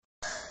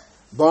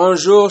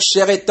Bonjour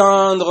cher et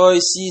tendre,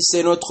 ici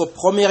c'est notre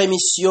première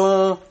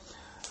émission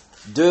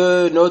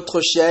de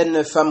notre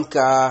chaîne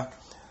Famka.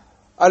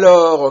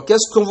 Alors,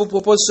 qu'est-ce qu'on vous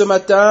propose ce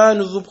matin?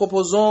 Nous vous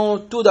proposons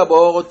tout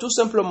d'abord, tout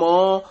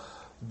simplement,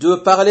 de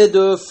parler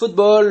de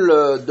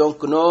football,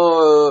 donc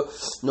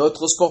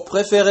notre sport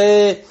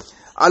préféré.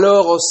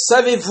 Alors,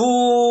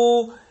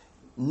 savez-vous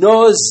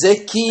nos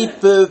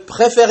équipes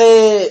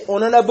préférées?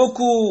 On en a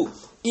beaucoup.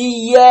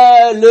 Il y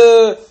a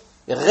le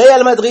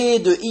Real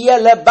Madrid, il y a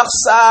la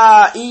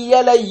Barça, il y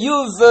a la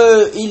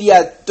Juve, il y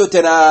a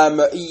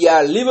Tottenham, il y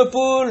a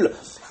Liverpool,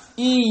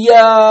 il y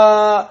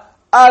a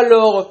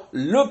alors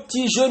le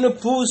petit jeune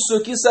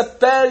pousse qui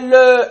s'appelle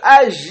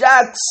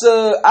Ajax.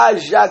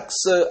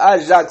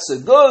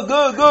 Go,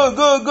 go, go,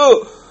 go,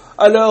 go.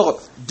 Alors,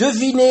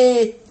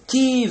 devinez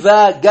qui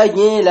va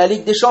gagner la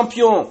Ligue des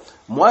Champions.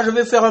 Moi, je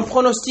vais faire un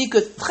pronostic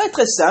très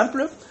très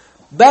simple,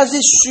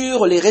 basé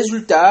sur les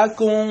résultats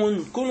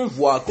qu'on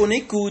voit, qu'on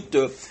écoute,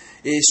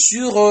 et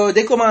sur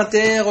des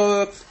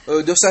commentaires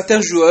de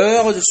certains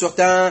joueurs, de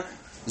certains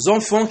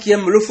enfants qui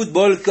aiment le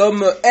football,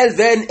 comme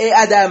Elven et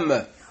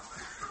Adam.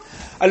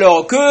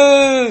 Alors,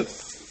 que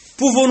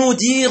pouvons-nous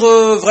dire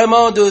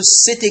vraiment de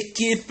cette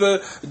équipe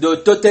de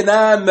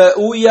Tottenham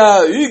où il y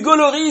a Hugo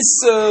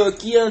Lloris,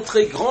 qui est un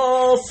très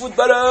grand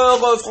footballeur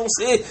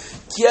français,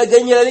 qui a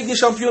gagné la Ligue des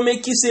Champions, mais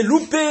qui s'est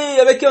loupé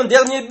avec un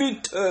dernier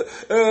but,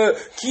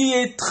 qui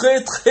est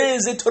très très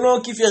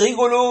étonnant, qui fait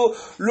rigolo,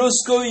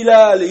 lorsqu'il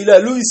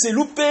il s'est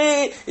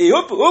loupé, et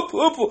hop,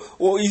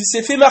 il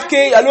s'est fait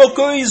marquer, alors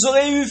qu'ils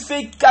auraient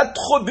fait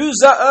 4 buts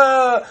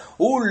à 1.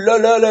 Oh là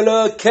là là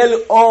là, quelle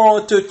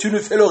honte tu nous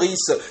fais,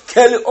 Loris,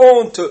 quelle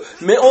honte.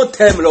 Mais on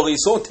t'aime,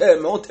 Loris, on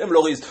t'aime,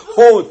 Loris.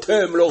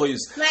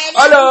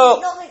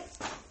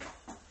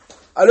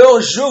 Alors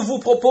je vous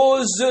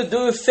propose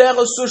de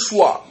faire ce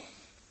choix.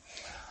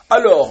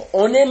 Alors,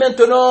 on est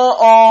maintenant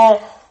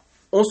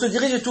on se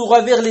dirige tout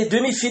droit vers les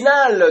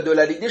demi-finales de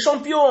la Ligue des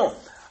Champions.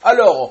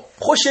 Alors,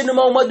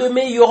 prochainement au mois de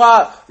mai, il y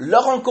aura la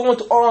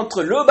rencontre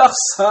entre le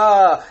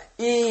Barça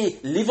et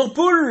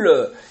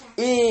Liverpool.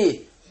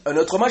 Et un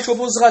autre match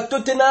opposera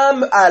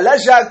Tottenham à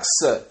l'Ajax.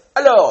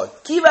 Alors,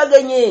 qui va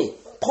gagner?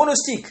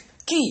 Pronostic.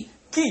 Qui?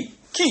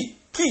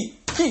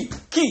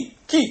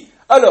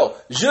 Alors,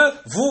 je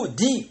vous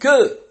dis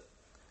que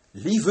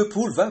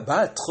Liverpool va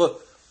battre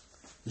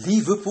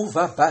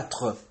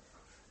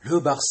le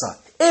Barça.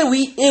 Eh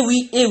oui.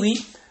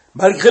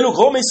 Malgré le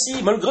grand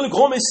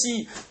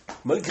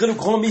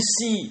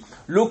Messi,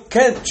 le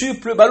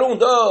quintuple ballon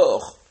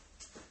d'or.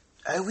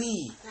 Ah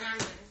oui,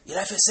 il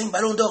a fait 5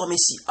 ballons d'or,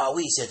 Messi. Ah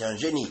oui, c'est un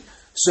génie.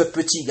 Ce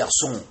petit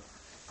garçon,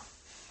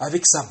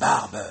 avec sa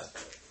barbe.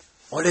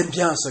 On l'aime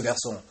bien, ce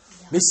garçon.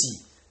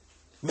 Messi.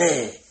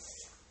 Mais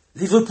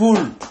Liverpool,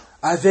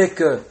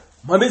 avec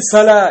Mohamed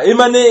Salah et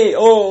Mané.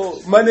 Oh,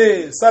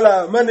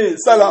 Salah. Wow.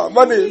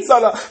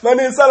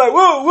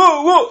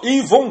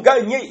 Ils vont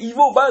gagner, ils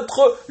vont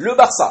battre le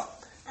Barça.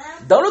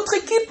 Dans l'autre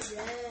équipe,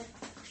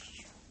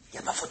 il n'y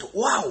a pas photo.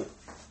 Waouh!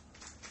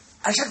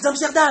 Ajax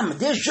d'Amsterdam,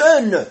 des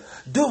jeunes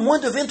de moins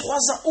de 23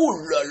 ans. Oh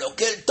là là,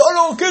 quel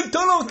talent!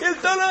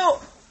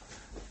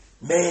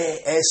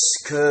 Mais est-ce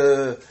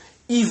que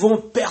ils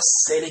vont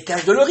percer les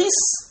cages de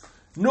Lloris?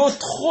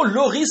 Notre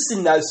Lloris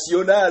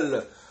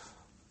national.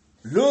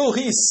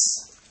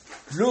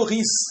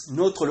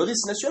 Notre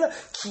Lloris national,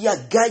 qui a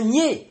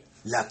gagné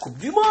la Coupe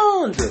du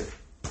Monde.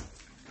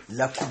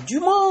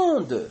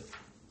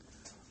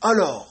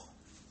 Alors,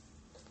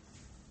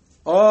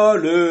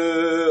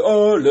 allez,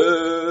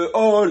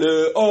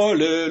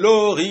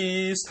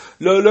 Lloris,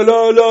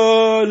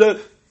 la.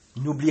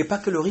 N'oubliez pas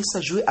que Lloris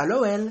a joué à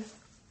l'OL.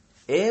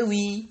 Eh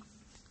oui,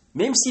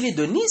 même s'il est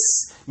de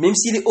Nice, même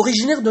s'il est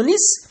originaire de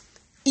Nice,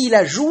 il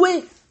a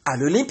joué à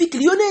l'Olympique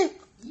Lyonnais.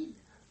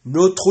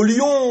 Notre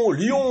Lion.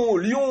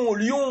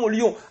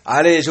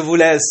 Allez, je vous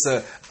laisse.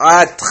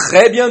 À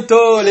très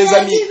bientôt, les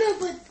amis.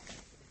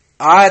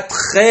 À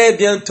très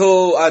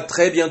bientôt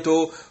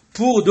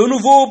pour de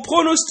nouveaux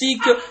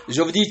pronostics.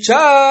 Je vous dis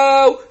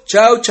ciao.